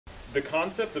The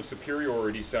concept of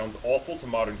superiority sounds awful to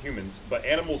modern humans, but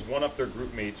animals one-up their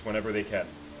group mates whenever they can.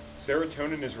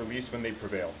 Serotonin is released when they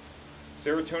prevail.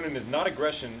 Serotonin is not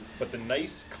aggression, but the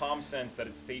nice, calm sense that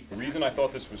it's safe. The reason I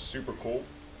thought this was super cool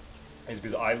is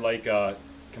because I like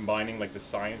combining like the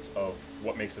science of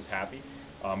what makes us happy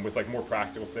with like more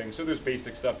practical things. So there's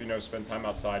basic stuff, you know, spend time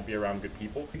outside, be around good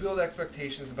people. We build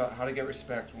expectations about how to get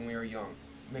respect when we are young.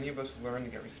 Many of us learn to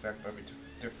get respect by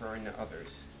deferring to others.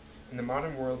 In the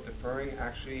modern world, deferring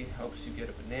actually helps you get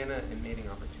a banana and mating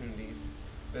opportunities,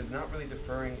 but it's not really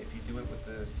deferring if you do it with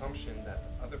the assumption that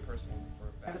the other person will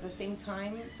defer back. At the same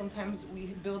time, sometimes we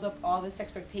build up all this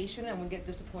expectation and we get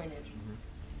disappointed.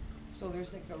 So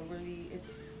there's like a really, I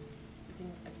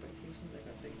think expectations like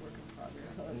a big work in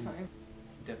progress all the time.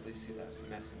 Definitely see that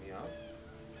messing me up.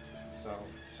 So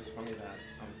it's just funny that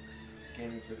I'm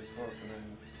scanning through this book and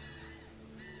then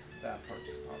that part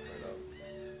just popped right up.